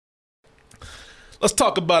Let's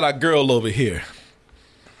talk about our girl over here.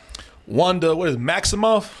 Wanda, what is it,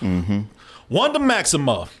 Maximoff? Mm-hmm. Wanda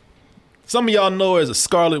Maximoff. Some of y'all know her as a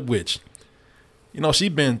Scarlet Witch. You know, she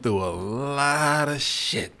been through a lot of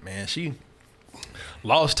shit, man. She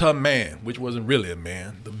lost her man, which wasn't really a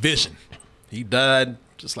man, the Vision. He died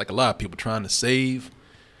just like a lot of people trying to save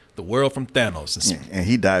the world from Thanos. And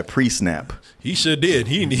he died pre-snap. He sure did.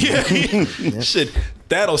 Shit.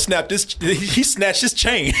 Thanos snapped he snatched his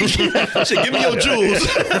chain. Shit, give me your jewels.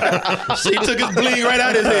 Shit, he took his bling right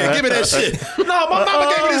out of his head. Give me that shit. No, my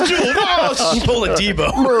mama gave me this jewel. Oh, shit. Pull a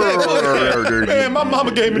Debo. Man, my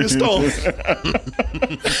mama gave me the stone.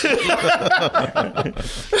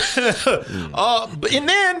 And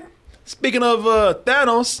then, speaking of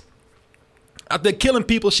Thanos, out there killing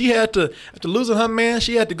people, she had to, after losing her man,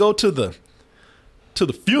 she had to go to the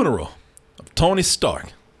funeral of Tony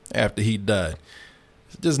Stark after he died.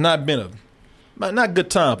 It's just not been not good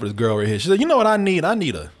time for this girl right here. She said, you know what I need? I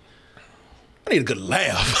need a good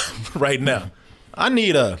laugh right now. I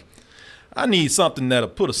need something that'll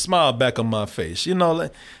put a smile back on my face. You know,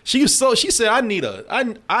 she said I need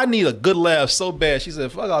a good laugh so bad. She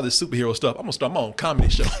said, fuck all this superhero stuff. I'm gonna start my own comedy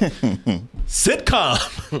show.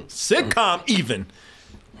 Sitcom even.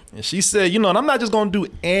 And she said, you know, and I'm not just gonna do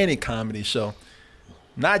any comedy show,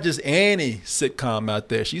 not just any sitcom out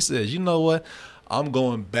there. She says, you know what? I'm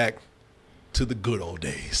going back to the good old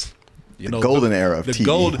days. You know, golden era of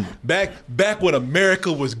TV. Back when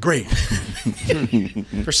America was great.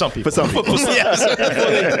 For some people. Yes.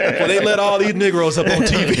 Before they let all these Negroes up on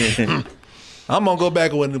TV. I'm going to go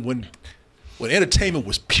back when entertainment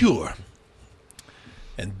was pure.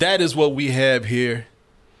 And that is what we have here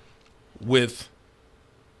with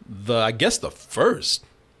I guess the first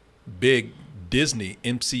big Disney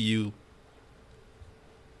MCU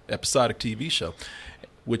episodic TV show,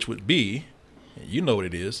 which would be, you know what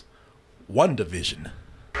it is, WandaVision.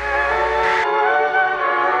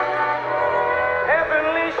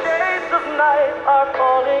 Heavenly shades of night are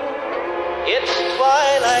calling. It's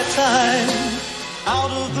twilight time.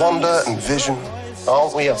 Wanda and Vision,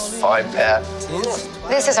 aren't we a five-pair?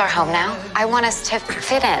 This is our home now. I want us to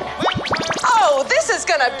fit in. Oh, this is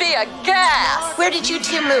gonna be a gas! Where did you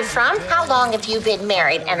two move from? How long have you been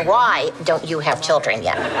married? And why don't you have children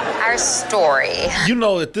yet? Our story. You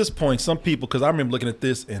know, at this point, some people, because I remember looking at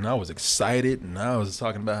this and I was excited and I was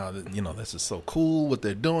talking about how, you know, this is so cool what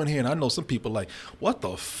they're doing here. And I know some people like, what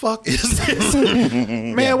the fuck is this?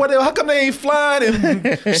 Man, how come they ain't flying and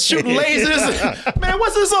shooting lasers? Man,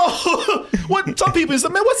 what's this all? Some people say,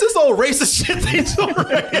 man, what's this old racist shit they doing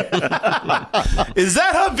right here? Is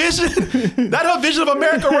that her vision? That her vision of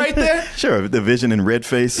America right there? Sure, the Vision in red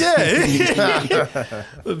face. Yeah.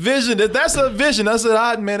 The Vision, that's her vision. I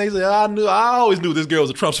said, they said, I always knew this girl was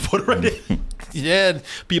a Trump supporter right there. Yeah,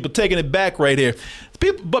 people taking it back right here.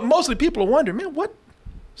 But mostly people are wondering, man, what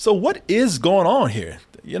is going on here?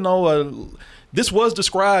 You know, this was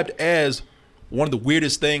described as one of the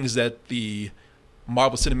weirdest things that the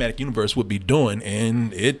Marvel Cinematic Universe would be doing,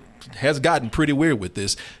 and it has gotten pretty weird with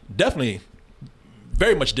this. Definitely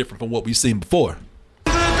very much different from what we've seen before.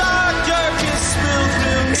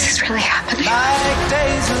 Is this really happening? Like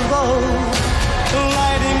days of old,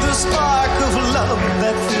 lighting the spark of love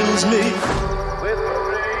that fills me with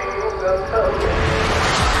dreams of hope.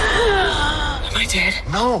 Am I dead?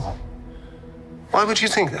 No. Why would you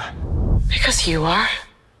think that? Because you are.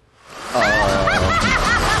 Each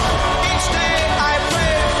day I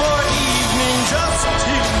pray for evening just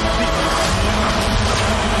to be.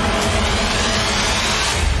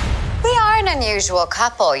 We are an unusual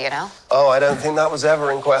couple, you know. Oh, I don't think that was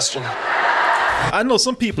ever in question. I know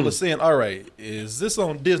some people are saying, all right, is this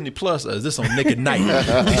on Disney Plus or is this on Nick at Night?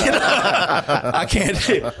 I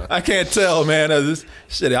can't tell, man.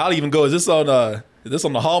 I'll even go, is this on the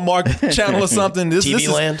Hallmark channel or something? TV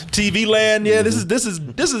Land? TV Land, yeah. Mm-hmm.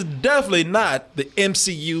 This is definitely not the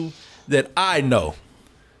MCU that I know.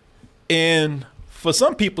 And for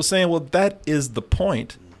some people saying, well, that is the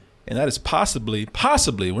point. And that is possibly,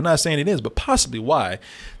 we're not saying it is, but possibly why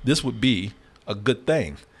this would be a good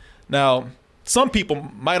thing. Now, some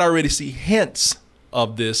people might already see hints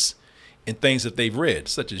of this in things that they've read,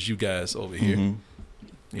 such as you guys over here. Mm-hmm.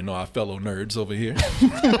 You know, our fellow nerds over here.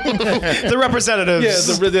 The representatives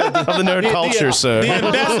of the nerd culture, sir. The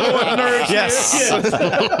ambassador of nerds. Yes.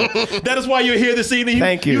 That is why you're here this evening.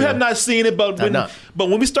 Thank you. You have not seen it, but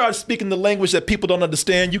when we start speaking the language that people don't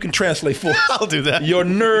understand, you can translate for us. I'll do that. Your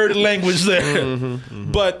nerd language there. Mm-hmm,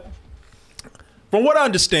 mm-hmm. But from what I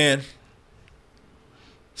understand,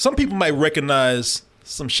 some people might recognize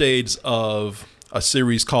some shades of a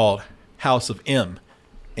series called House of M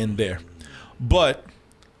in there. But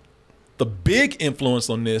The big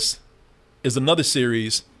influence on this is another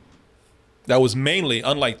series that was mainly,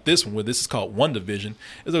 unlike this one, where this is called WandaVision,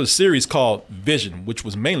 is there was a series called Vision, which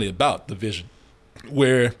was mainly about the Vision,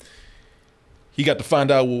 where he got to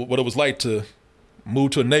find out what it was like to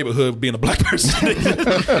move to a neighborhood being a black person.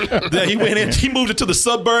 Then he went in, he moved into the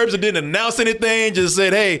suburbs and didn't announce anything, just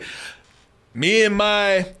said, hey, me and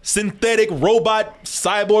my synthetic robot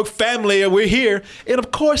cyborg family, we're here. And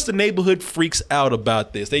of course, the neighborhood freaks out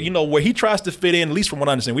about this. They, where he tries to fit in, at least from what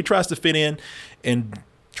I understand, he tries to fit in and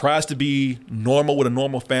tries to be normal with a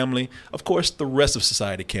normal family. Of course, the rest of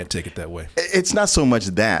society can't take it that way. It's not so much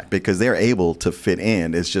that, because they're able to fit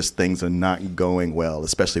in. It's just things are not going well,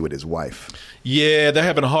 especially with his wife. Yeah, they're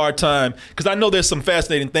having a hard time. Because I know there's some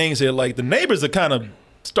fascinating things here. Like, the neighbors are kind of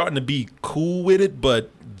starting to be cool with it,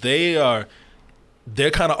 but they're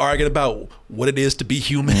kind of arguing about what it is to be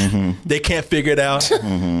human. Mm-hmm. They can't figure it out.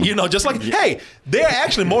 Mm-hmm. Just like, hey, they're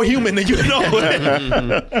actually more human than you know.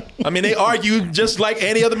 I mean, they argue just like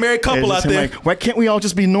any other married couple out there. Like, why can't we all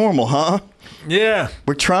just be normal, huh? Yeah.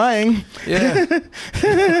 We're trying. Yeah.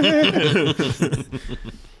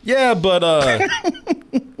 Yeah, but I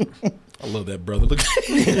love that brother. Look.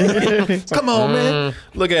 Come on, man.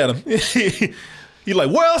 Look at him. He's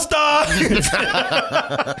like, World Star!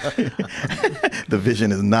 The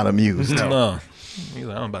Vision is not amused. No. He's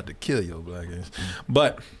like, I'm about to kill your black ass.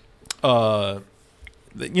 But,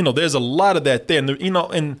 there's a lot of that there.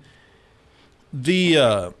 And,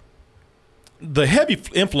 the heavy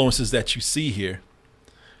influences that you see here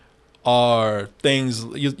are things,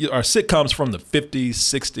 are sitcoms from the 50s,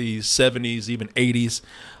 60s, 70s, even 80s.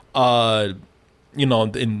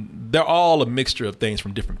 And they're all a mixture of things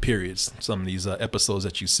from different periods, some of these episodes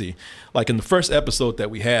that you see. Like in the first episode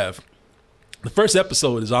that we have, the first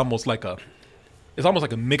episode is almost like a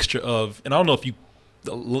mixture of, and I don't know if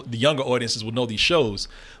the younger audiences will know these shows,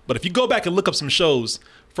 but if you go back and look up some shows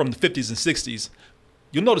from the 50s and 60s,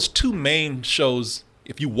 you'll notice two main shows.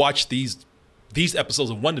 If you watch these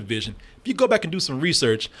episodes of WandaVision, if you go back and do some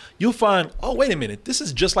research, you'll find, oh, wait a minute, this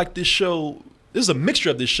is just like this show. This is a mixture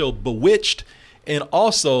of this show, Bewitched, and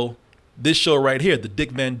also this show right here, the Dick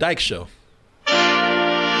Van Dyke Show.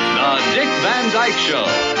 The Dick Van Dyke Show,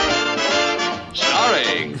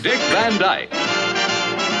 starring Dick Van Dyke.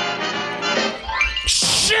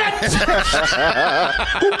 Shit!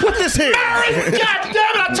 Who put this here? Mary, God damn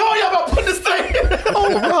it! I told you about putting this thing.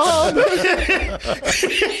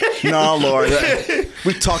 No, Lord.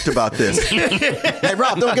 We talked about this. Hey,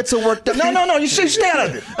 Rob, don't get so worked up. No. You should stay out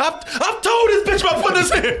of it. I've told this bitch about putting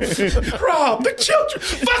this here. Rob, the children.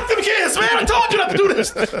 Fuck them kids, man. I told you not to do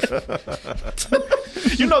this.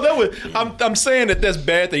 I'm saying that that's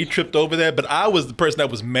bad that he tripped over that, but I was the person that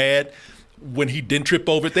was mad when he didn't trip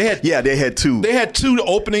over it. They had two. They had two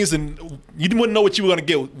openings, and you wouldn't know what you were going to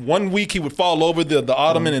get. One week he would fall over the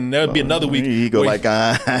ottoman, and there'd be another week. He'd go like,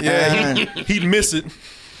 yeah, he'd miss it.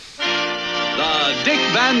 The Dick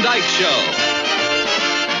Van Dyke Show,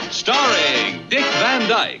 starring Dick Van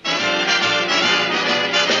Dyke.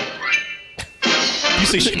 You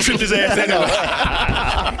see, she tripped his ass anyway.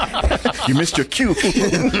 You missed your cue.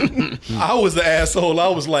 I was the asshole. I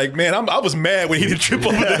was like, man, I was mad when he didn't trip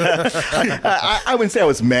over that. I wouldn't say I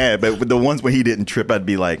was mad, but with the ones when he didn't trip, I'd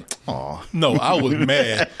be like, aw. No, I was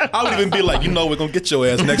mad. I would even be like, we're going to get your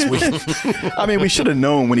ass next week. I mean, we should have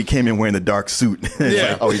known when he came in wearing the dark suit.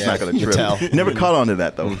 Yeah. Like, he's not going to trip. Never caught on to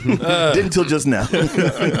that, though. Didn't until just now.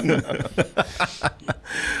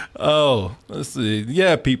 Oh, let's see.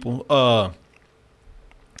 Yeah, people.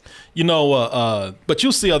 But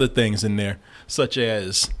you'll see other things in there, such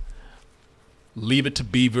as Leave It to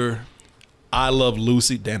Beaver, I Love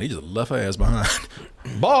Lucy. Damn, he just left her ass behind.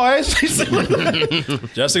 Boys,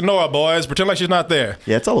 just ignore her, boys. Pretend like she's not there.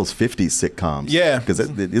 Yeah, it's all those 50s sitcoms. Yeah. Because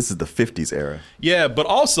this is the 50s era. Yeah, but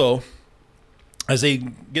also, as they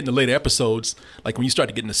get into later episodes, like when you start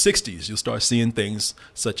to get in the 60s, you'll start seeing things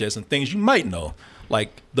such as, and things you might know,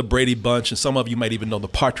 like the Brady Bunch, and some of you might even know the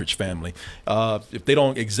Partridge Family. If they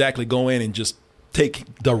don't exactly go in and just take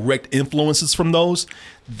direct influences from those,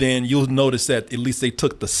 then you'll notice that at least they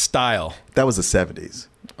took the style. That was the 70s.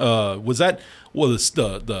 The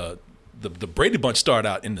Brady Bunch started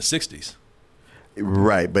out in the 60s.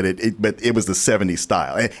 Right, but it was the 70s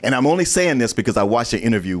style. And I'm only saying this because I watched an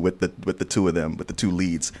interview with the two of them, with the two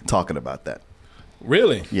leads, talking about that.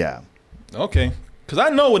 Really? Yeah. Okay. Because I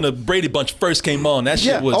know when the Brady Bunch first came on, that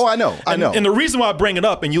shit was... Oh, I know. And the reason why I bring it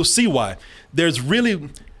up, and you'll see why, there's really,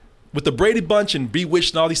 with the Brady Bunch and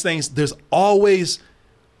Bewitched and all these things, there's always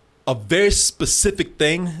a very specific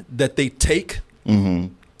thing that they take.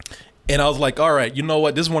 Mm-hmm. And I was like, all right, you know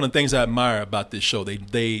what? This is one of the things I admire about this show.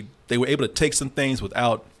 They were able to take some things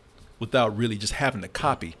without without really just having to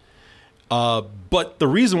copy. But the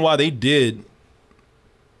reason why they did,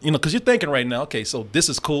 because you're thinking right now, okay, so this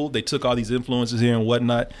is cool. They took all these influences here and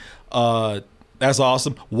whatnot. That's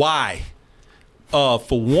awesome. Why?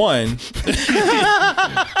 For one,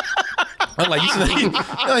 I'm like, he's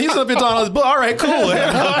up here talking all this book. All right, cool.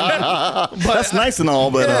 But, that's nice and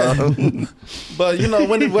all, but but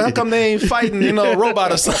how come they ain't fighting, a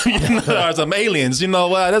robot or something, or some aliens?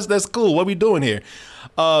 That's cool. What are we doing here?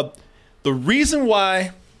 The reason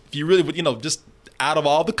why, if you really, just out of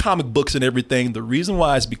all the comic books and everything, the reason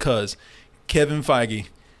why is because Kevin Feige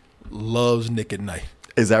loves Nick at Night.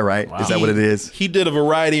 Is that right? Wow. Is that what it is? He did a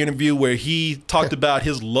Variety interview where he talked about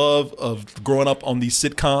his love of growing up on these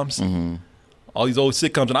sitcoms, all these old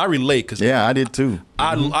sitcoms, and I relate because I did too.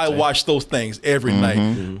 I watched those things every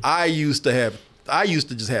night. I used to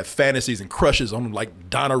just have fantasies and crushes on like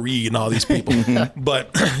Donna Reed and all these people.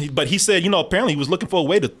 but he said, apparently he was looking for a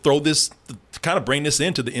way to throw this, to kind of bring this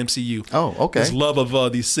into the MCU. Oh, okay. His love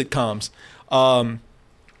of these sitcoms.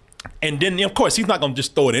 And then, of course, he's not going to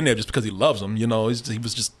just throw it in there just because he loves them.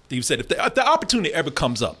 He said, if the opportunity ever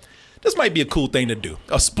comes up, this might be a cool thing to do,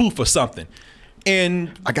 a spoof or something.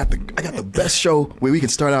 And I got the best show where we can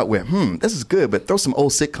start out with, this is good, but throw some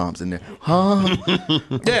old sitcoms in there. Huh?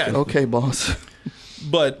 Yeah. Okay, boss.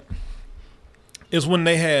 But it's when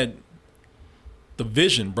they had the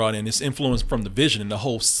Vision brought in, this influence from the Vision and the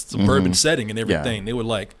whole suburban setting and everything. Yeah. They were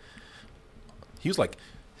like, he was like,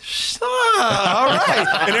 all right.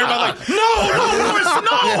 And everybody like, no.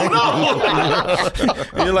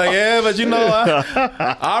 You're like, yeah, but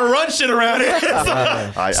I run shit around here.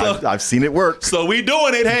 I've seen it work. So we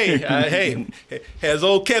doing it. Hey, has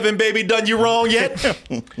old Kevin baby done you wrong yet?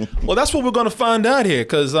 Well, that's what we're going to find out here.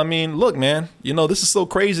 Because, look, man, this is so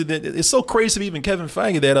crazy. That it's so crazy to even Kevin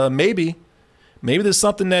Feige that maybe there's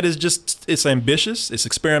something that is just, it's ambitious, it's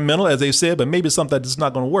experimental, as they said, but maybe it's something that's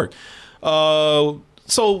not going to work.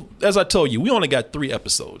 So, as I told you, we only got 3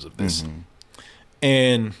 episodes of this.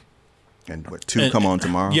 And what, 2 come on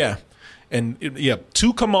tomorrow? Yeah. And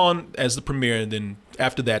 2 come on as the premiere, and then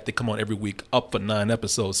after that, they come on every week up for 9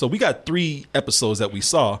 episodes. So we got 3 episodes that we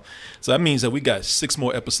saw. So that means that we got 6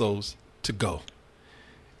 more episodes to go.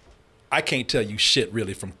 I can't tell you shit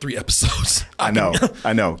really from 3 episodes. I know,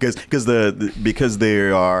 because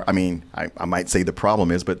they are. I might say the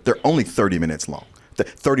problem is, but they're only 30 minutes long,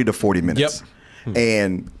 30 to 40 minutes. Yep.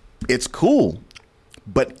 And it's cool,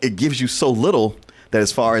 but it gives you so little that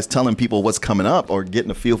as far as telling people what's coming up or getting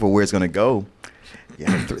a feel for where it's going to go,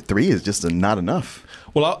 3 is just not enough.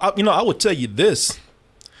 Well, I would tell you this.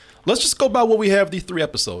 Let's just go by what we have these 3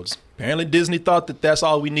 episodes. Apparently Disney thought that that's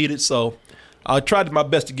all we needed, so I tried my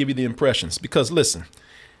best to give you the impressions. Because listen,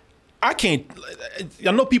 I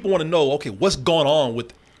know people want to know, okay, what's going on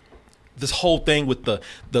with this whole thing with the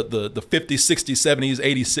 50s, 60s, 70s,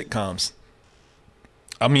 80s sitcoms.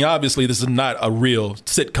 Obviously, this is not a real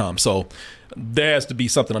sitcom, so there has to be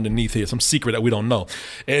something underneath here, some secret that we don't know.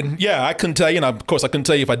 And yeah, I couldn't tell you, and of course I couldn't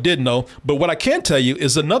tell you if I did know, but what I can tell you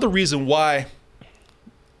is another reason why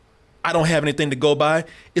I don't have anything to go by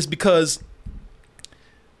is because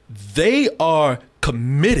they are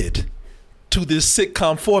committed to this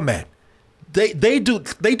sitcom format. They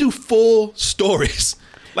do full stories.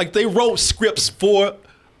 Like they wrote scripts for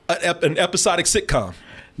an episodic sitcom.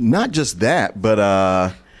 Not just that,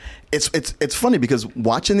 but it's funny because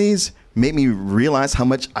watching these made me realize how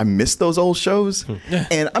much I miss those old shows. Yeah.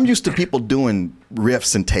 And I'm used to people doing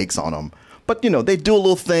riffs and takes on them. But, they do a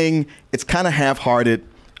little thing. It's kind of half-hearted.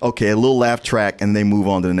 Okay, a little laugh track, and they move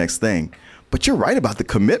on to the next thing. But you're right about the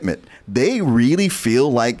commitment. They really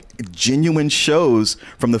feel like genuine shows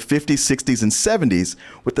from the 50s, 60s, and 70s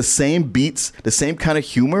with the same beats, the same kind of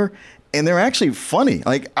humor. And they're actually funny.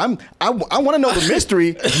 Like I want to know the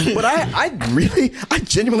mystery, but I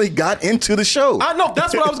genuinely got into the show. I know,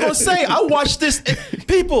 that's what I was going to say. I watched this.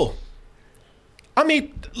 People,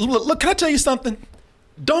 look, can I tell you something?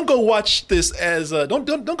 Don't go watch this as don't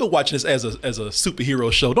go watch this as a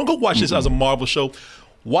superhero show. Don't go watch this as a Marvel show.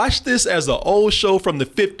 Watch this as an old show from the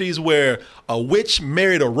 50s where a witch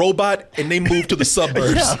married a robot and they moved to the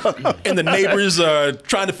suburbs. And the neighbors are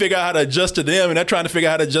trying to figure out how to adjust to them and they're trying to figure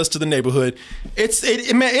out how to adjust to the neighborhood. It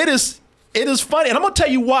is funny. And I'm going to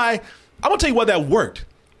tell you why that worked.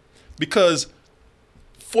 Because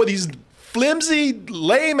for these flimsy,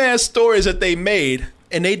 lame-ass stories that they made,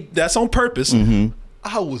 and that's on purpose,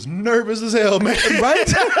 I was nervous as hell, man.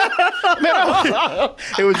 Right?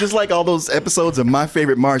 It was just like all those episodes of My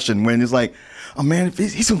Favorite Martian when it's like, oh man,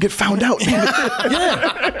 he's gonna get found out.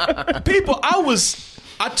 Yeah. People, I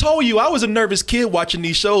I told you I was a nervous kid watching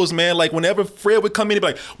these shows, man. Like whenever Fred would come in, he'd be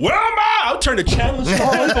like, "Where am I?" I would turn the channel and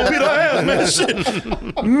start gonna beat her ass, man. Shit.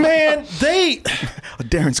 Man,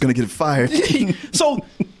 Darren's gonna get fired.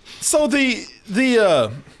 So they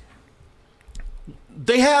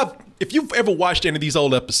have, if you've ever watched any of these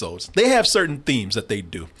old episodes, they have certain themes that they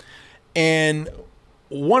do. And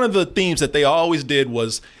one of the themes that they always did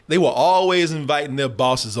was they were always inviting their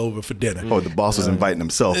bosses over for dinner. Oh, the boss was inviting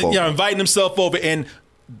himself over. Yeah, inviting himself over. And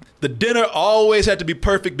the dinner always had to be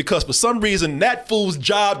perfect because for some reason that fool's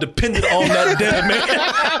job depended on that dinner,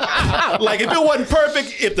 man. Like if it wasn't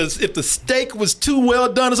perfect, if the steak was too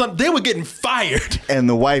well done or something, they were getting fired. And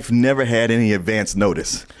the wife never had any advance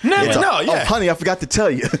notice. No, Oh, honey, I forgot to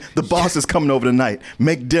tell you, the boss is coming over tonight.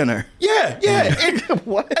 Make dinner. Yeah.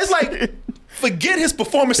 What? It's like, forget his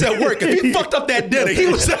performance at work. If he fucked up that dinner, he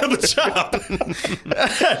was out of a job.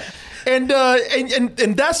 And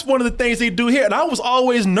that's one of the things they do here. And I was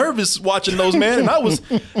always nervous watching those, man. And I was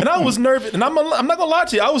nervous. And I'm not gonna lie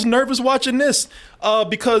to you, I was nervous watching this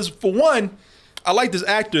because for one, I like this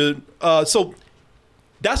actor. So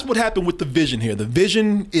that's what happened with the Vision here. The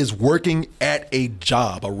Vision is working at a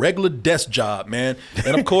job, a regular desk job, man.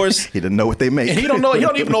 And of course, he didn't know what they make. And he don't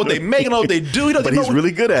even know what they make, know what they do. But he's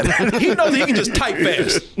really good at it. He knows he can just type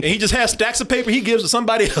fast, and he just has stacks of paper he gives to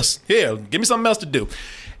somebody else. Here, give me something else to do.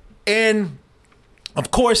 And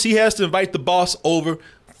of course, he has to invite the boss over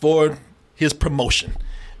for his promotion.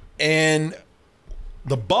 And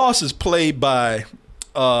the boss is played by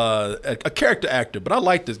a character actor, but I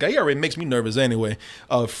like this guy. He already makes me nervous anyway.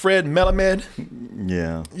 Fred Melamed.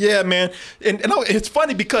 Yeah, man. And it's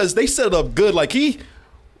funny because they set it up good. Like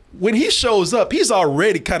when he shows up, he's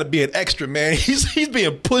already kind of being extra, man. He's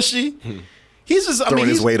being pushy. He's just throwing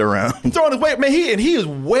his weight around. Throwing his weight, man. He is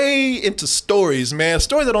way into stories, man.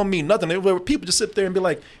 Stories that don't mean nothing. Where people just sit there and be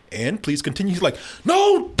like, "And please continue." He's like,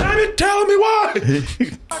 "No, damn it, tell me why."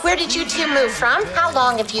 Where did you two move from? How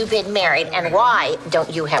long have you been married? And why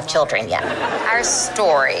don't you have children yet? Our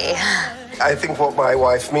story. I think what my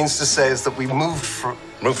wife means to say is that we moved from...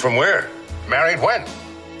 Moved from where? Married when?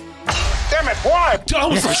 Damn it, why? I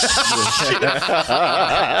was like,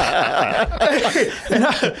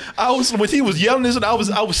 I was when he was yelling this, and I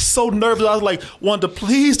was so nervous. I was like, "Wanda,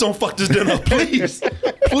 please don't fuck this dinner up, please,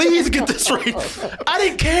 please get this right." I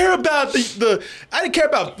didn't care about I didn't care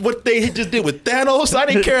about what they just did with Thanos. I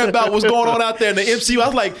didn't care about what's going on out there in the MCU. I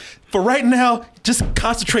was like, for right now, just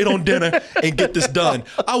concentrate on dinner and get this done.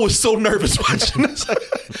 I was so nervous watching this,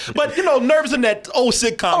 but nervous in that old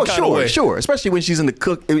sitcom kind of way. Sure, especially when she's in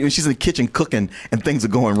the kitchen cooking and things are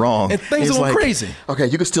going wrong and things are going crazy. Okay,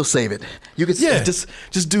 you can still save it. You can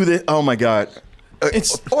just do this. Oh my God,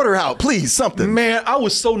 order out, please, something. Man, I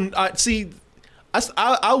was so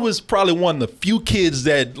I was probably one of the few kids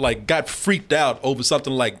that got freaked out over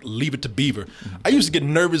something like Leave It to Beaver. I used to get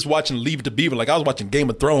nervous watching Leave It to Beaver, like I was watching Game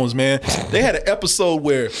of Thrones, man. They had an episode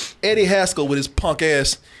where Eddie Haskell with his punk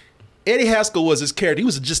ass. Eddie Haskell was his character. He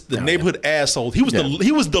was just the neighborhood asshole. He was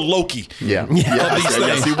the Loki. Yeah. Of these things.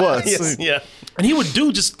 Yes, he was. Yes. Yeah. And he would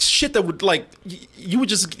do just shit that would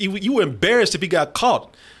you were embarrassed if he got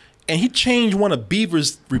caught. And he changed one of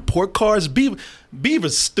Beaver's report cards.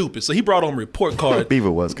 Beaver's stupid, so he brought on a report card.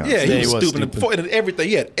 Beaver was kind of stupid. He was stupid. And everything,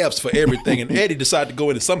 he had F's for everything. And Eddie decided to go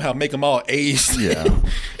in and somehow make them all A's. Yeah.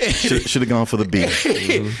 Should have gone for the B.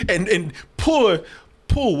 And poor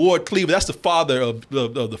Ward Cleaver, that's the father of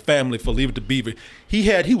the family for Leave It to Beaver.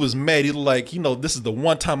 He was mad. He was like, this is the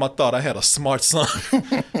one time I thought I had a smart son.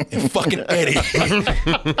 And fucking Eddie.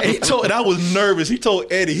 And I was nervous. He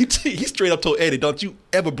told Eddie, he straight up told Eddie, "Don't you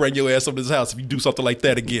ever bring your ass up to this house if you do something like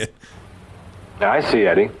that again." I see,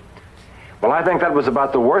 Eddie. Well, I think that was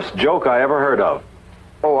about the worst joke I ever heard of.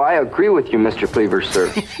 Oh, I agree with you, Mr. Cleaver,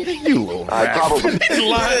 sir. You little I probably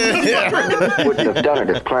wouldn't have done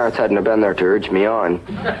it if Clarence hadn't have been there to urge me on.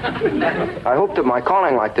 I hope that my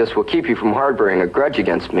calling like this will keep you from harboring a grudge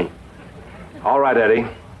against me. All right, Eddie.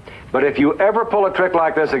 But if you ever pull a trick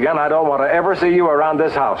like this again, I don't want to ever see you around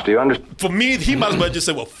this house. Do you understand? For me, he might as well just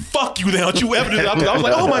say, "Well, fuck you then. Don't you ever do that?" I was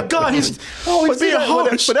like, "Oh my God, he's being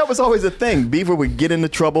harsh." But that was always the thing. Beaver would get into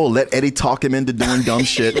trouble, let Eddie talk him into doing dumb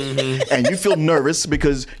shit. And you feel nervous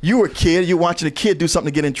because you were a kid, you're watching a kid do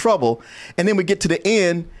something to get in trouble. And then we get to the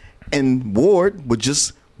end and Ward would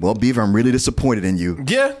just, "Well, Beaver, I'm really disappointed in you."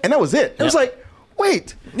 Yeah. And that was it. It was like,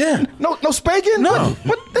 wait. Yeah. No spanking? No.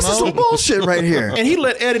 What? This is some bullshit right here. And he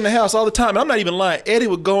let Eddie in the house all the time. And I'm not even lying. Eddie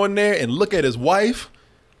would go in there and look at his wife.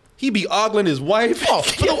 He'd be ogling his wife.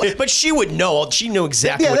 But she would know. She knew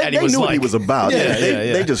exactly what Eddie was they knew like. what he was about.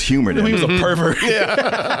 They just humored him. He was a pervert.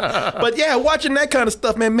 But yeah, watching that kind of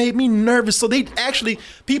stuff, man, made me nervous. So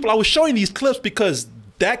I was showing these clips because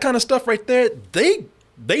that kind of stuff right there, they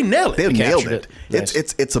nail it. They nailed it. Nice.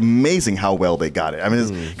 It's amazing how well they got it. I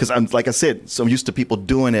mean, because I'm like I said, so used to people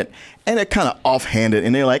doing it, and they're kind of offhanded,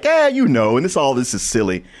 and they're like, and this is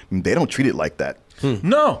silly. I mean, they don't treat it like that.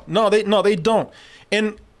 No, they don't.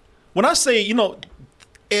 And when I say,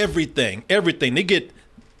 everything, they get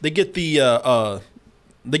the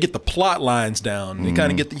plot lines down. They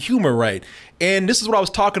kind of get the humor right. And this is what I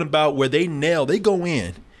was talking about, where they go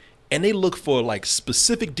in and they look for like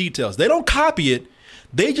specific details. They don't copy it.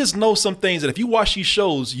 They just know some things that if you watch these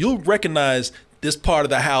shows, you'll recognize this part of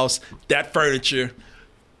the house, that furniture,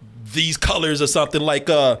 these colors or something. Like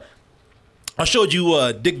I showed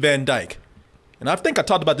you Dick Van Dyke. And I think I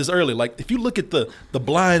talked about this earlier. Like, if you look at the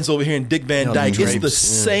blinds over here in Dick Van Dyke, it's the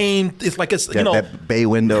same. It's like that bay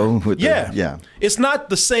window. With It's not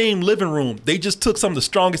the same living room. They just took some of the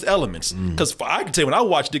strongest elements. Because I can tell you, when I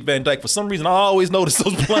watch Dick Van Dyke, for some reason, I always notice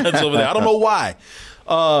those blinds over there. I don't know why.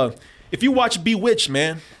 If you watch Bewitched,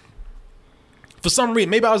 man, for some reason,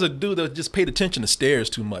 maybe I was a dude that just paid attention to stairs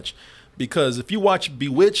too much. Because if you watch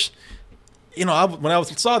Bewitched, when I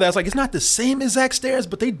saw that, I was like, it's not the same exact stairs,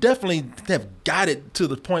 but they definitely have got it to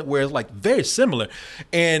the point where it's like very similar.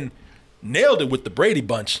 And nailed it with the Brady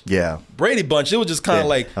Bunch. Yeah. Brady Bunch, it was just kind of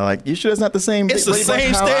like... you sure it's not the same? It's the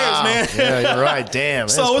same stairs, man. Yeah, you're right. Damn.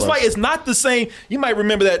 So it's like, it's not the same. You might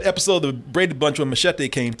remember that episode of the Brady Bunch when Machete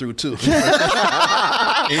came through, too. What the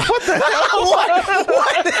hell?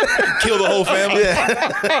 What? Kill the whole family.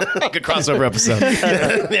 Yeah. Good crossover episode.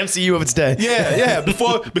 The MCU of its day. Yeah.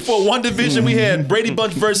 Before One Division, we had Brady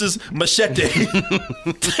Bunch versus Machete.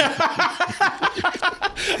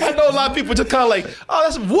 I know a lot of people just kind of like, oh,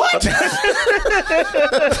 that's what?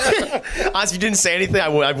 Honestly, you didn't say anything, I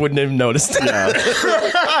wouldn't have noticed. Yeah.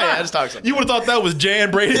 I just talked something. You would have thought that was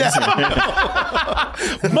Jan Brady. Yeah.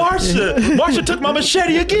 Marsha took my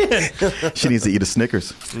machete again. She needs to eat a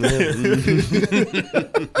Snickers.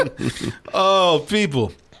 Oh,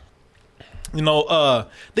 people.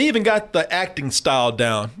 They even got the acting style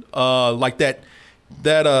down. Like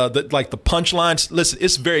like the punchlines. Listen,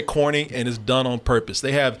 it's very corny and it's done on purpose.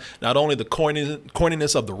 They have not only the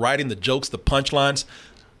corniness of the writing, the jokes, the punchlines,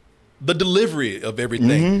 the delivery of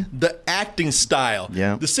everything, the acting style,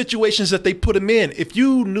 the situations that they put them in. If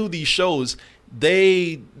you knew these shows,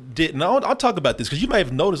 they didn't. I'll talk about this because you might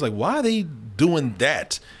have noticed, like, why are they doing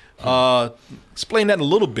that? Explain that in a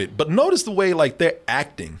little bit. But notice the way, like, they're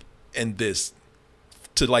acting in this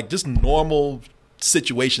to, like, just normal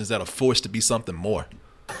situations that are forced to be something more.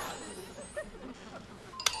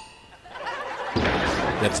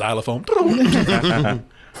 That xylophone.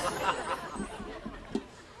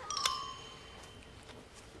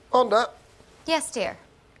 Wanda, Yes, dear.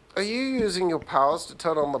 are you using your powers to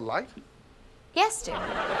turn on the light? Yes, dear.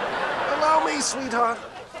 Allow me, sweetheart.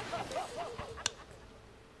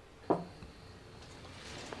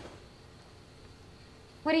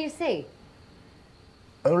 What do you see?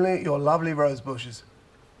 Only your lovely rose bushes.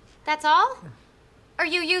 That's all? Are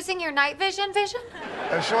you using your night vision? I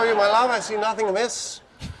assure you, my love, I see nothing amiss.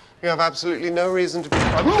 You have absolutely no reason to be...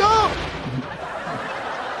 No!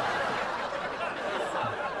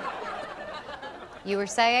 You were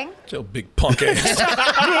saying? Joe, big punk ass.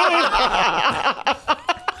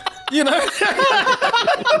 You know? You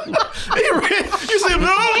see him?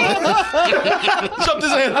 Jumped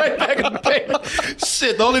his hand right back in the paper.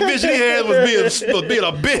 Shit, the only vision he had was being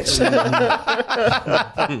a bitch.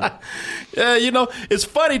 Yeah, it's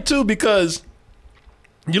funny too because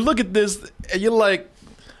you look at this and you're like,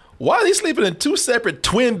 why are they sleeping in two separate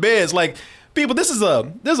twin beds? Like, people, there's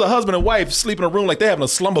a husband and wife sleeping in a room like they're having a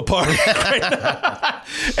slumber party.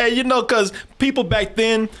 And because people back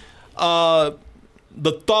then,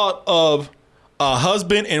 the thought of a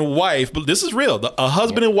husband and wife, but this is real, a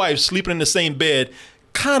husband and wife sleeping in the same bed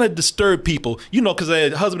kind of disturb people, because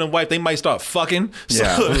a husband and wife, they might start fucking. So,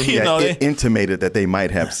 it intimated that they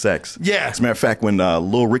might have sex. Yeah. As a matter of fact, when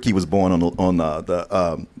Lil Ricky was born on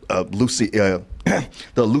the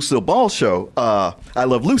Lucille Ball show, I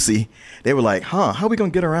Love Lucy, they were like, how are we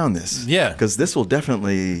going to get around this? Yeah. Because this will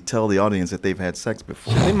definitely tell the audience that they've had sex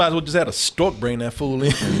before. They might as well just had a stork bring that fool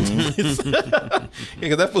in.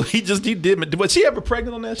 Because that fool, he did. Was she ever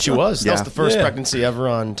pregnant on that show? She was. That was the first pregnancy ever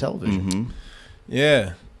on television. Mm-hmm.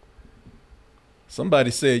 Yeah.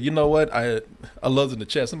 Somebody said, you know what? I love in the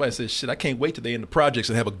chat. Somebody said, shit, I can't wait till they in the projects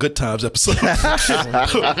and have a Good Times episode.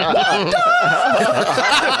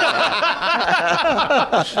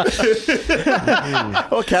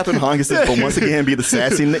 Oh, Catherine Hongerson will once again be the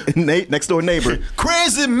sassy next door neighbor.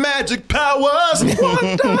 Crazy magic powers,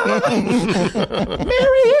 wonder.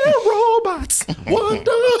 Marianne robots,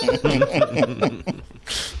 wonder.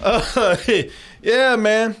 Yeah,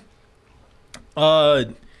 man.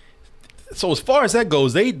 So as far as that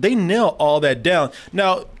goes, they nail all that down.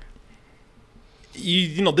 Now,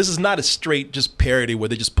 you know, this is not a straight just parody where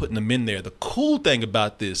they're just putting them in there. The cool thing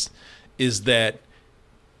about this is that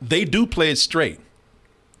they do play it straight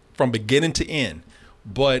from beginning to end,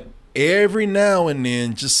 but every now and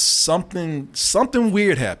then just something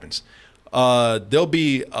weird happens. There'll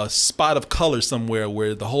be a spot of color somewhere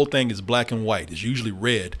where the whole thing is black and white. It's usually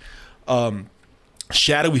red.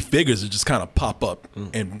 Shadowy figures that just kind of pop up,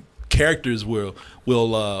 and characters will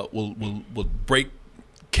break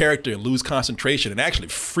character and lose concentration and actually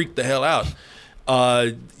freak the hell out.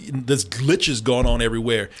 There's glitches going on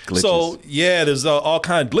everywhere. So yeah, there's all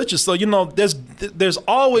kind of glitches. So you know, there's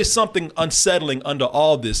always something unsettling under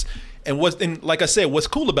all this. And like I said, what's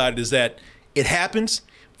cool about it is that it happens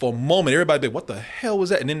for a moment. Everybody, what the hell was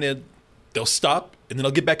that? And then they'll stop, and then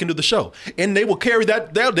they'll get back into the show, and they will carry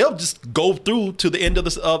that. They'll just go through to the end of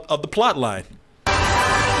the plot line.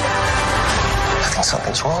 I think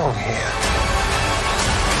something's wrong here.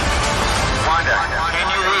 Wanda, can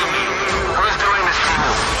you hear me? Who's doing this to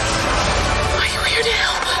you? Are you here to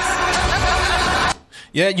help us?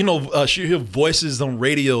 Yeah, you know, she hear voices on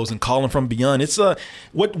radios and calling from beyond. It's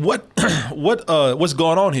what's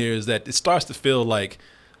going on here is that it starts to feel like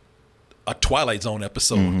a Twilight Zone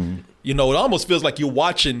episode. Mm-hmm. You know, it almost feels like you're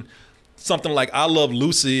watching something like I Love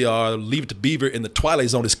Lucy or Leave It to Beaver, and the Twilight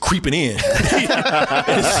Zone is creeping in. and it's,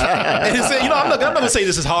 you know, I'm not gonna say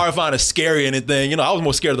this is horrifying or scary or anything. You know, I was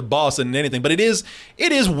more scared of the boss than anything, but it is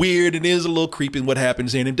weird. It is a little creepy in what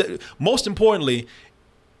happens here. And most importantly,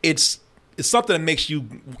 it's something that makes you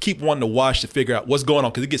keep wanting to watch to figure out what's going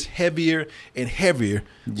on, because it gets heavier and heavier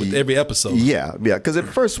with every episode. Yeah. Because at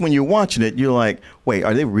first when you're watching it, you're like, wait,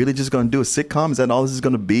 are they really just going to do a sitcom? Is that all this is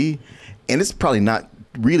going to be? And it's probably not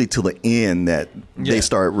really till the end that they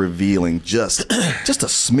start revealing just a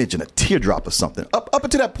smidgen, a teardrop of something. Up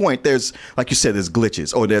until that point, there's, like you said, there's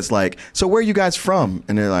glitches, or there's like, so where are you guys from?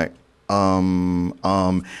 And they're like, and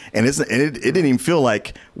it didn't even feel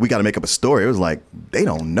like we got to make up a story. It was like they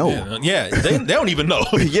don't know. They don't even know.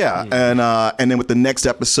 Yeah, and then with the next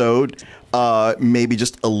episode, maybe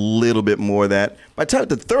just a little bit more of that. By the time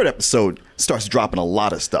the third episode starts dropping a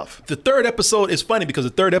lot of stuff. The third episode is funny because the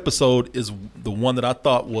third episode is the one that I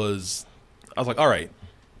thought was, I was like, all right,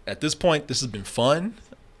 at this point, this has been fun.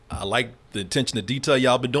 I like the attention to detail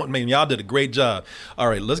y'all been doing. Man, y'all did a great job. All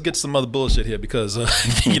right, let's get some other bullshit here because,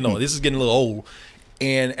 you know, this is getting a little old.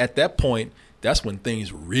 And at that point, that's when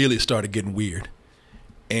things really started getting weird.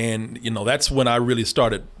 And, you know, that's when I really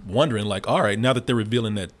started wondering, like, all right, now that they're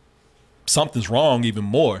revealing that something's wrong even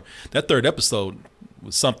more, that third episode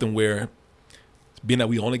was something where, being that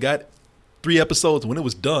we only got 3 episodes, when it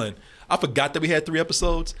was done, I forgot that we had 3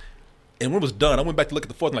 episodes. And when it was done, I went back to look at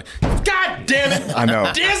the fourth and like, God damn it! I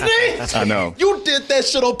know. Disney! I know. You did that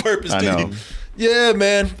shit on purpose, didn't you? Yeah,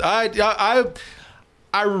 man. I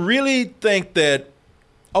really think that,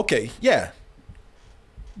 okay, yeah,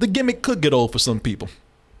 the gimmick could get old for some people.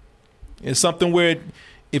 It's something where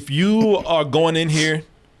if you are going in here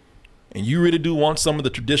and you really do want some of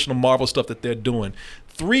the traditional Marvel stuff that they're doing,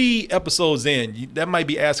 3 episodes in, that might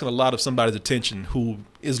be asking a lot of somebody's attention who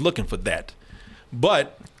is looking for that.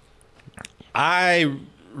 But I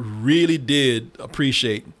really did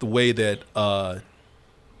appreciate the way that how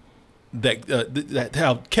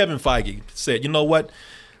Kevin Feige said, you know what?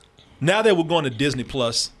 Now that we're going to Disney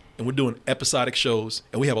Plus and we're doing episodic shows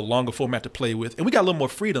and we have a longer format to play with and we got a little more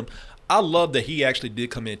freedom, I love that he actually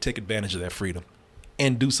did come in and take advantage of that freedom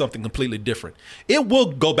and do something completely different. It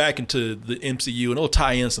will go back into the MCU and it'll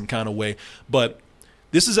tie in some kind of way, but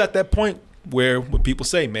this is at that point where when people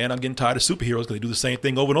say, man, I'm getting tired of superheroes because they do the same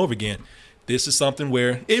thing over and over again. This is something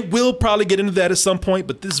where it will probably get into that at some point,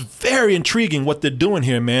 but this is very intriguing what they're doing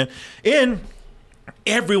here, man. And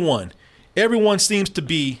everyone seems to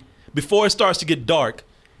be, before it starts to get dark,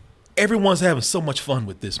 everyone's having so much fun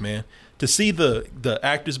with this, man. To see the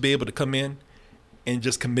actors be able to come in and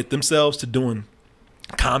just commit themselves to doing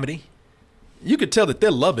comedy, you could tell that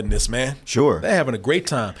they're loving this, man. Sure. They're having a great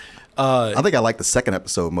time. I think I like the second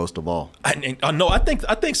episode most of all. I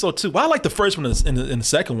think so too. Well, I like the first one and the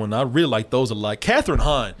second one. I really like those a lot. Catherine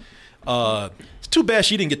Hahn. It's too bad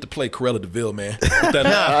she didn't get to play Cruella de Vil, man.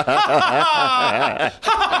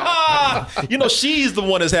 You know, she's the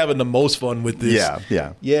one that's having the most fun with this.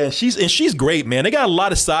 Yeah. She's great, man. They got a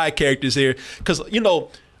lot of side characters here because, you know,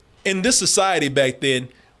 in this society back then,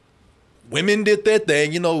 women did their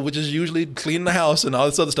thing, which is usually cleaning the house and all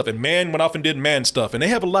this other stuff. And man went off and did man stuff. And they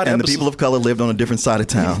have a lot of And episodes. the people of color lived on a different side of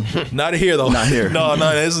town. Not here, though. Not here. No,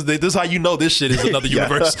 this is how you know this shit is another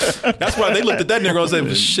universe. That's why they looked at that nigga and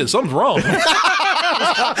said, shit, something's wrong.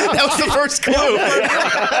 That was the first clue.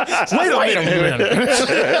 Wait a minute.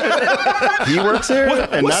 He works here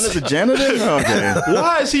and not as a janitor? Okay.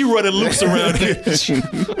 Why is he running loose around here?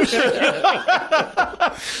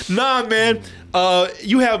 Nah, man.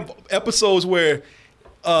 You have episodes where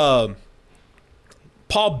Paul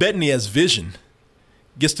Bettany as Vision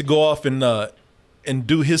gets to go off and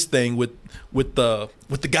do his thing with the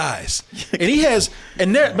guys, and he has but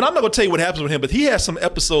I'm not gonna tell you what happens with him, but he has some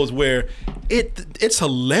episodes where it's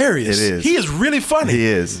hilarious. It is. He is really funny. He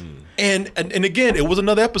is. And again, it was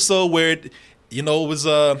another episode where it was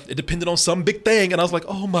it depended on some big thing, and I was like,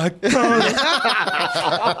 oh my God,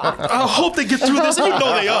 I hope they get through this. And you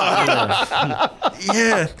know they are.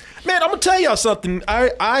 Yeah, man, I'm gonna tell y'all something.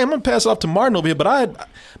 I'm gonna pass it off to Martin over here, but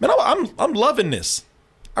I'm loving this.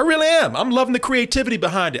 I really am. I'm loving the creativity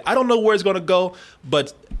behind it. I don't know where it's gonna go,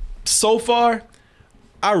 but so far,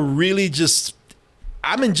 I really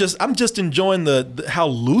I'm just enjoying the how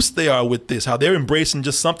loose they are with this, how they're embracing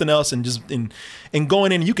just something else and just and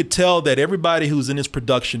going in. You could tell that everybody who's in this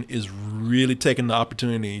production is really taking the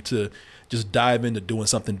opportunity to just dive into doing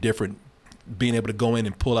something different, being able to go in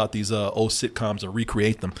and pull out these old sitcoms and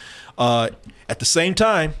recreate them. At the same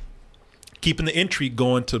time, keeping the intrigue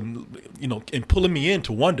going to, and pulling me in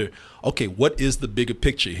to wonder, okay, what is the bigger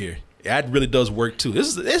picture here? That really does work too.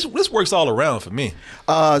 This works all around for me.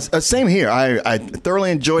 Same here. I thoroughly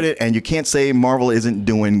enjoyed it, and you can't say Marvel isn't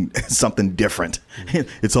doing something different.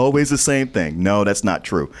 It's always the same thing. No, that's not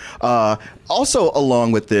true. Also,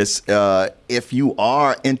 along with this, if you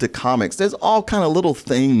are into comics, there's all kind of little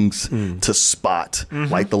things to spot,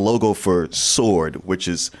 like the logo for S.W.O.R.D., which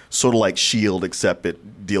is sort of like S.H.I.E.L.D., except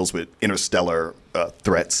it deals with interstellar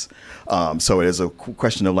threats. So it is a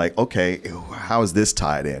question of like, okay, how is this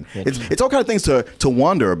tied in? It's all kind of things to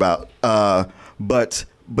wonder about. But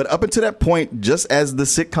up until that point, just as the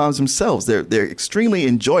sitcoms themselves, they're extremely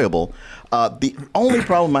enjoyable. The only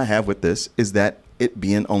problem I have with this is that it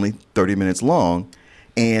being only 30 minutes long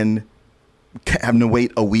and having to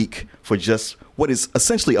wait a week for just what is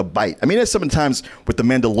essentially a bite. I mean, there's sometimes with The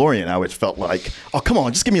Mandalorian, I always felt like, oh, come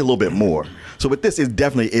on, just give me a little bit more. So with this, it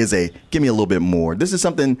definitely is give me a little bit more. This is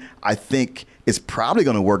something I think is probably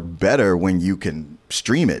going to work better when you can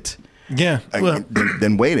stream it. Yeah,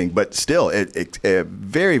 than waiting, but still, it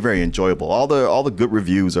very, very enjoyable. All the good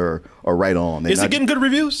reviews are right on. Is it getting good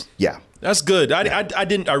reviews? Yeah. That's good. I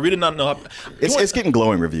really did not know. It's getting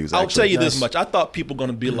glowing reviews. I'll tell you this much. I thought people were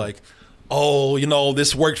going to be like, oh,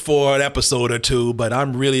 this worked for an episode or two, but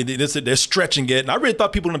they're stretching it. And I really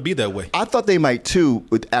thought people were going to be that way. I thought they might too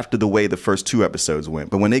after the way the first two episodes went.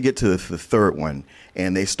 But when they get to the third one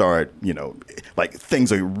and they start, like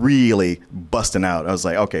things are really busting out, I was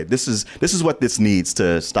like, okay, this is what this needs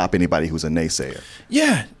to stop anybody who's a naysayer.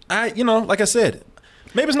 Yeah. Like I said,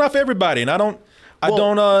 maybe it's not for everybody. And I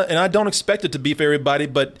don't expect it to be for everybody.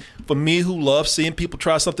 But for me, who loves seeing people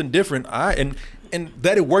try something different, and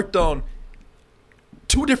that it worked on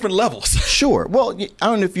two different levels. Sure. Well, I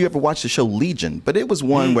don't know if you ever watched the show Legion, but it was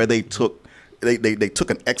one where they took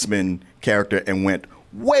an X-Men character and went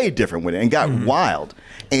way different with it and got wild.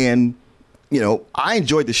 And I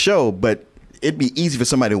enjoyed the show, but it'd be easy for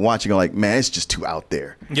somebody watching and go like, man, it's just too out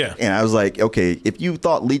there. Yeah. And I was like, okay, if you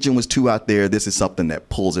thought Legion was too out there, this is something that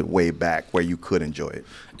pulls it way back where you could enjoy it.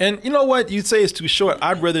 And you know what? You say it's too short.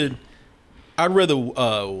 I'd rather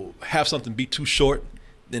have something be too short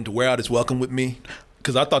than to wear out its welcome with me.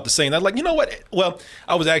 Because I thought the same. I was like, you know what? Well,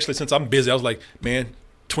 I was actually, since I'm busy, I was like, man,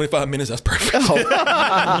 25 minutes, that's perfect.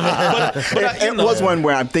 It was one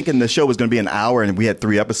where I'm thinking the show was going to be an hour and we had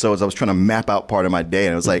 3 episodes. I was trying to map out part of my day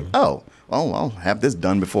and I was like, oh, well, I'll have this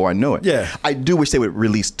done before I know it. Yeah. I do wish they would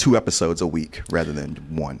release 2 episodes a week rather than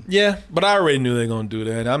 1. Yeah, but I already knew they were going to do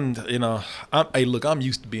that. Hey, look, I'm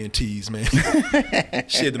used to being teased, man.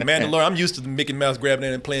 Shit, the Mandalorian, I'm used to the Mickey Mouse grabbing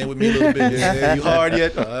it and playing with me a little bit. Yeah, you hard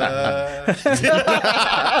yet?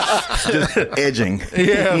 Just edging.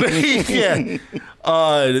 Yeah.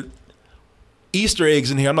 Easter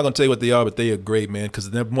eggs in here. I'm not going to tell you what they are, but they are great, man, because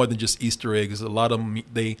they're more than just Easter eggs. A lot of them,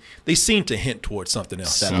 they seem to hint towards something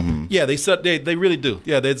else. Mm-hmm. Yeah, they really do.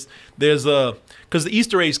 Yeah, there's because the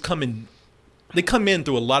Easter eggs come in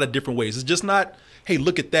through a lot of different ways. It's just not, hey,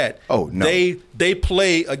 look at that. Oh, no. They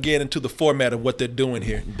play again into the format of what they're doing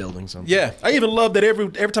here. Building something. Yeah, I even love that every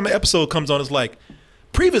time an episode comes on, it's like,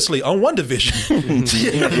 previously on WandaVision.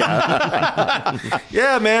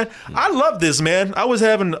 Yeah, man. I love this, man. I was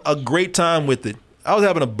having a great time with it.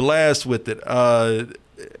 having a blast with it.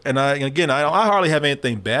 And I hardly have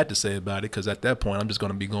anything bad to say about it because at that point I'm just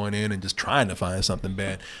going to be going in and just trying to find something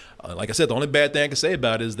bad. Like I said, the only bad thing I can say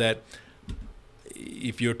about it is that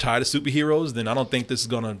if you're tired of superheroes, then I don't think this is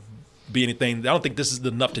going to be anything. I don't think this is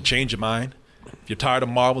enough to change your mind. If you're tired of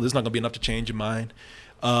Marvel, this is not going to be enough to change your mind.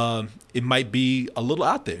 It might be a little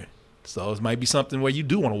out there. So it might be something where you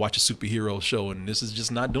do want to watch a superhero show, and this is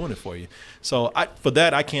just not doing it for you. So for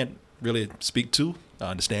that, I can't really speak to. I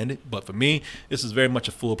understand it. But for me, this is very much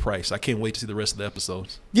a full price. I can't wait to see the rest of the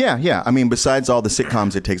episodes. Yeah. I mean, besides all the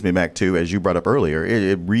sitcoms it takes me back to, as you brought up earlier,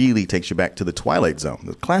 it really takes you back to the Twilight Zone,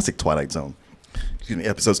 the classic Twilight Zone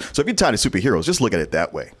episodes. So if you're tired of superheroes, just look at it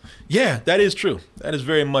that way. Yeah, that is true. That is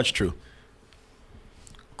very much true.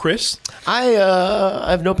 Chris? I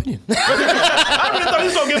have no opinion. I really thought he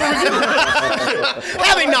was going to give a review.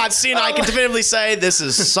 Having not seen it, I can definitively say this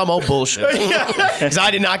is some old bullshit. Because I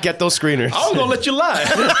did not get those screeners. I was going to let you lie.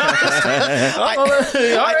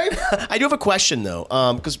 I do have a question, though.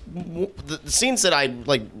 Because the scenes that I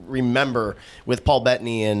remember with Paul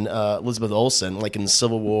Bettany and Elizabeth Olsen, like in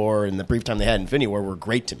Civil War and the brief time they had in Infinity War, were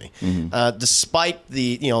great to me. Mm-hmm. Despite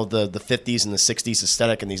the 50s and the 60s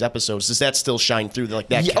aesthetic in these episodes, does that still shine through that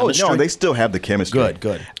chemistry? Oh, no, they still have the chemistry.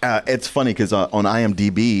 Good. It's funny because on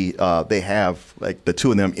IMDb, they have like the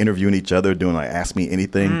two of them interviewing each other, doing like Ask Me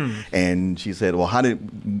Anything. And she said, well,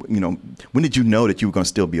 when did you know that you were going to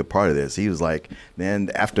still be a part of this? He was like, then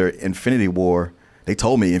after Infinity War, they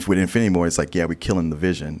told me with Infinity War, it's like, yeah, we're killing the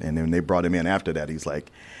Vision. And then they brought him in after that. He's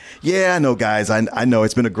like, yeah, I know, guys. I know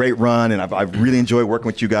it's been a great run, and I've really enjoyed working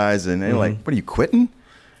with you guys. And they're like, what, are you quitting?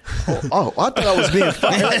 Oh, I thought I was being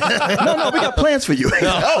fired. No, we got plans for you.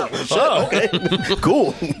 Okay.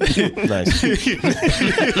 Cool. Nice. He's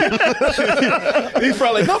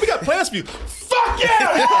probably like, no, we got plans for you. Fuck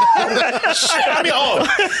yeah! Shit, I mean,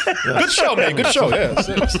 good show, man. Good show. Yeah.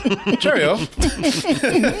 Cheerio.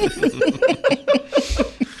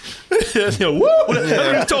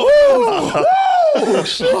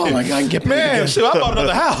 Oh my God, get man! Shit, I bought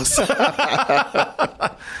another house.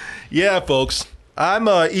 Yeah, folks. I'm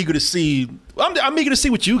eager to see. I'm eager to see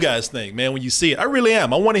what you guys think, man. When you see it, I really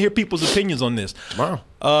am. I want to hear people's opinions on this tomorrow.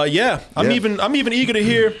 I'm even eager to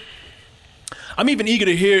hear. I'm even eager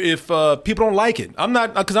to hear if people don't like it. I'm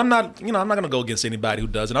not gonna go against anybody who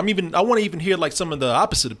doesn't. I want to even hear like some of the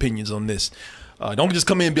opposite opinions on this. Don't just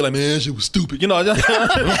come in and be like, man, that shit was stupid.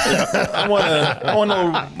 I want to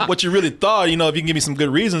know what you really thought. If you can give me some good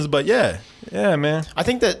reasons. But yeah, man. I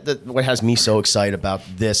think that what has me so excited about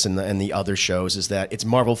this and the other shows is that it's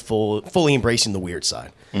Marvel fully embracing the weird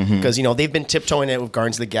side. Because they've been tiptoeing it with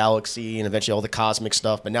Guardians of the Galaxy and eventually all the cosmic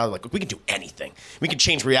stuff, but now they're like, we can do anything. We can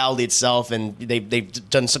change reality itself, and they've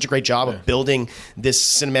done such a great job of building this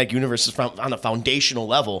cinematic universe on a foundational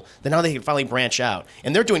level that now they can finally branch out,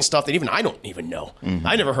 and they're doing stuff that even I don't even know.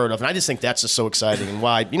 I never heard of, and I just think that's just so exciting. And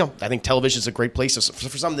why I think television is a great place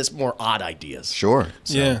for some of this more odd ideas. Sure.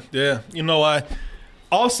 So. Yeah. I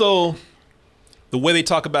also the way they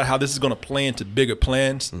talk about how this is going to play into bigger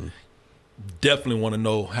plans. Definitely want to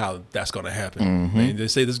know how that's going to happen. I mean, they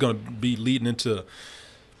say this is going to be leading into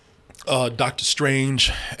Doctor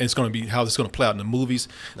Strange, and it's going to be how this is going to play out in the movies.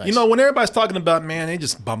 Nice. When everybody's talking about, man, they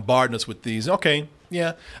just bombarding us with these. Okay,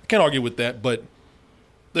 yeah, I can't argue with that, but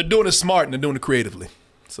they're doing it smart and they're doing it creatively.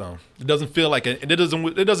 So it doesn't feel like it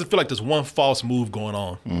doesn't feel like there's one false move going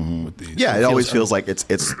on with these. Yeah, it always feels like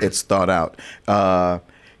it's thought out.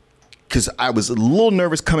 Because I was a little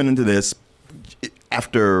nervous coming into this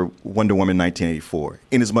after Wonder Woman 1984,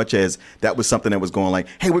 in as much as that was something that was going like,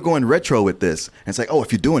 hey, we're going retro with this. And it's like, oh,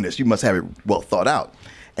 if you're doing this, you must have it well thought out.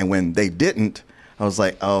 And when they didn't, I was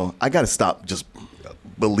like, oh, I got to stop just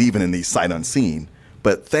believing in these sight unseen.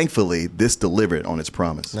 But thankfully, this delivered on its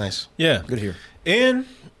promise. Nice. Yeah. Good to hear. And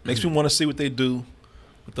makes me want to see what they do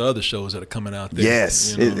with the other shows that are coming out there.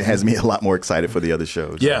 Yes. It has me a lot more excited for the other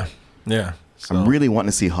shows. Yeah. So. I'm really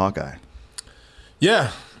wanting to see Hawkeye.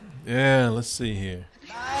 Yeah, let's see here.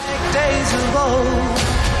 Like days of old,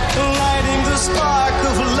 lighting the spark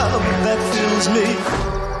of love that fills me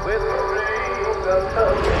with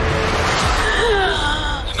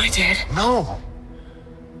Am I dead? No.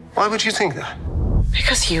 Why would you think that?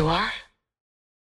 Because you are.